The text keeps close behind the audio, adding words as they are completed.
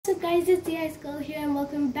guys, it's the Ice Girl here and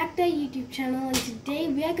welcome back to our YouTube channel, and today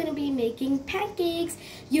we are going to be making pancakes.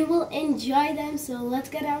 You will enjoy them, so let's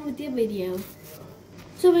get on with the video.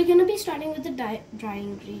 So we're going to be starting with the dry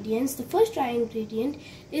ingredients. The first dry ingredient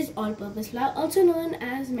is all-purpose flour, also known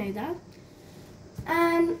as maida,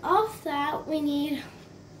 and of that we need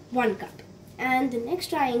 1 cup. And the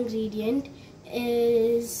next dry ingredient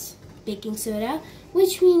is baking soda,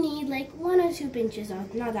 which we need like 1 or 2 pinches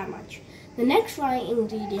of, not that much. The next dry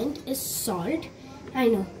ingredient is salt. I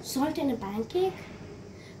know, salt in a pancake?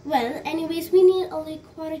 Well, anyways, we need only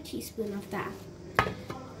 1/4 teaspoon of that.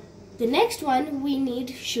 The next one, we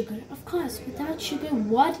need sugar. Of course, without sugar,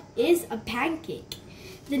 what is a pancake?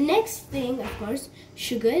 The next thing, of course,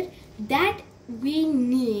 sugar. That we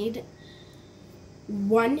need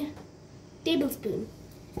 1 tablespoon.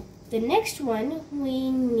 The next one, we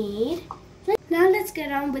need... Now let's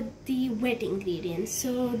get on with the wet ingredients.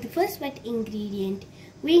 So the first wet ingredient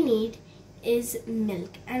we need is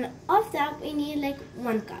milk, and of that we need like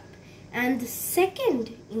 1 cup. And the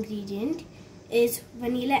second ingredient is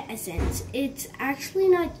vanilla essence. It's actually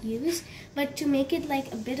not used, but to make it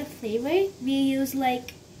like a bit of flavor, we use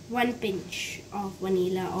like 1 pinch of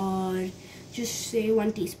vanilla, or just say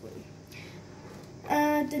 1 teaspoon.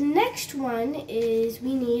 The next one is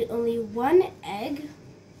we need only 1 egg.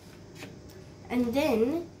 And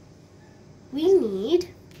then we need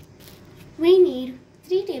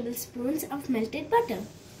 3 tablespoons of melted butter.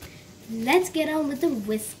 Let's get on with the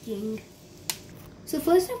whisking. So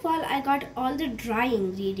first of all, I got all the dry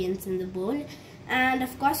ingredients in the bowl, and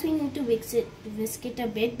of course we need to whisk it a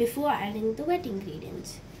bit before adding the wet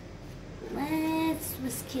ingredients. Let's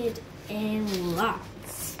whisk it a lot.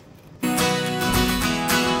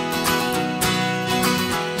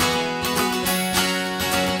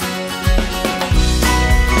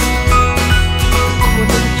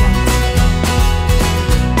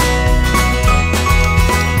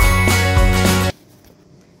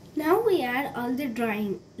 All the dry,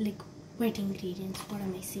 like wet ingredients. What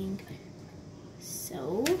am I saying?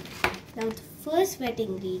 So now the first wet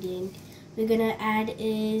ingredient we're gonna add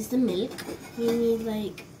is the milk. We need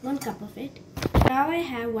like 1 cup of it. Now I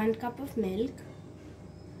have 1 cup of milk.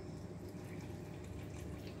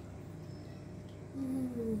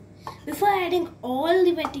 Before adding all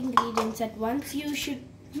the wet ingredients at once, you should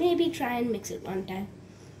maybe try and mix it 1 time.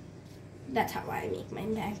 That's how I make my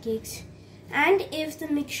pancakes. And if the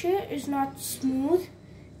mixture is not smooth,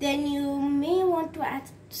 then you may want to add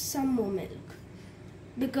some more milk,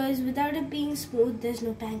 because without it being smooth, there's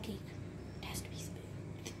no pancake. It has to be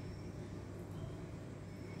smooth.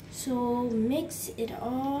 So mix it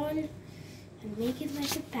all and make it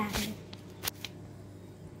like a pattern.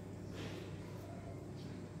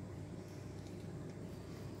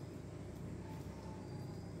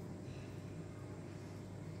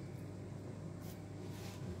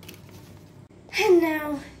 And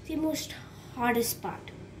now the most hardest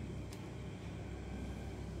part.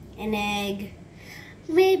 An egg.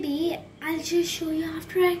 Maybe I'll just show you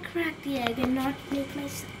after I crack the egg and not make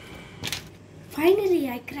myself. Finally,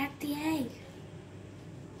 I cracked the egg.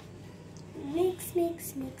 Mix,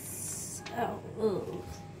 mix, mix. Oh.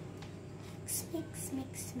 Mix, mix,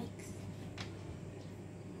 mix, mix.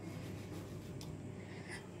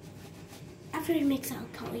 After I mix,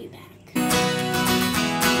 I'll call you back.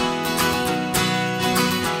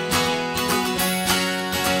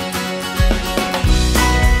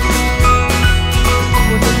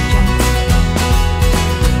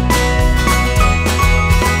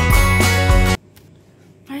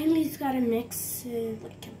 Mix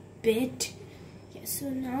like a bit. Yeah, so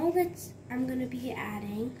now I'm gonna be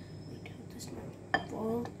adding, wait, this not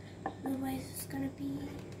ball, otherwise it's gonna be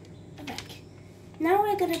a wreck. Now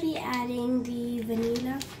we're gonna be adding the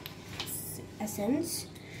vanilla essence.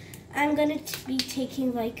 I'm gonna be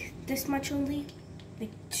taking like this much only,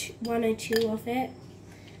 like 1 or 2 of it,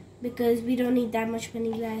 because we don't need that much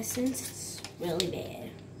vanilla essence. It's really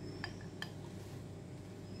bad.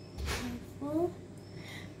 Careful.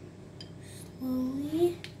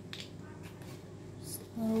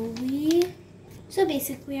 Slowly. So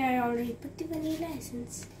basically, I already put the vanilla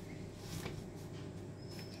essence.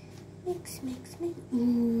 Mix, mix, mix.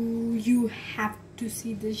 Ooh, you have to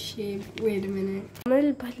see the shape. Wait a minute.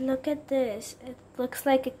 But look at this. It looks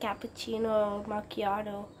like a cappuccino or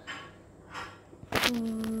macchiato.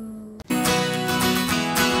 Ooh.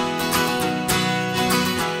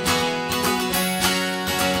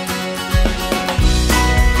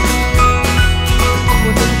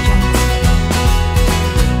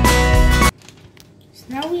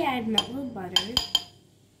 Now we add melted butter.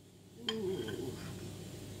 Ooh.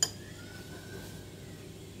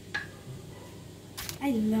 I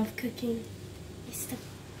love love cooking. It's the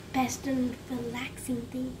best and relaxing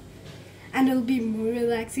thing. And it'll be more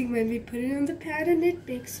relaxing when we put it on the pan and it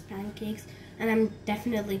makes pancakes. And I'm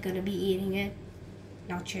definitely gonna be eating it,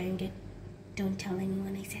 not sharing it. Don't tell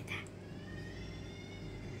anyone I said that.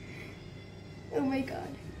 Oh my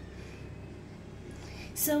god.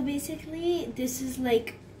 So basically, this is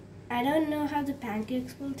like, I don't know how the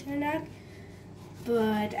pancakes will turn out,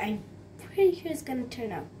 but I'm pretty sure it's gonna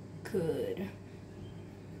turn out good.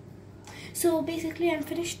 So basically, I'm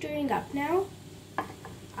finished stirring up now.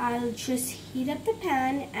 I'll just heat up the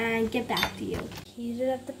pan and get back to you. Heated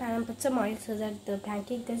up the pan and put some oil so that the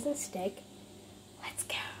pancake doesn't stick. Let's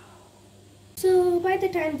go. So by the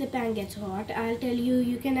time the pan gets hot, I'll tell you,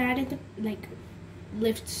 you can add in the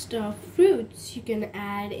list of fruits you can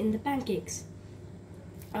add in the pancakes.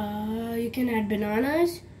 You can add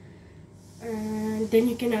bananas, and then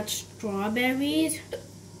you can add strawberries.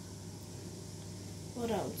 What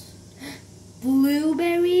else?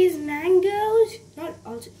 Blueberries, mangoes, not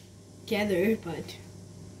all together, but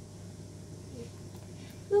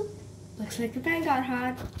ooh, looks like the pan got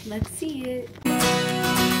hot. Let's see it.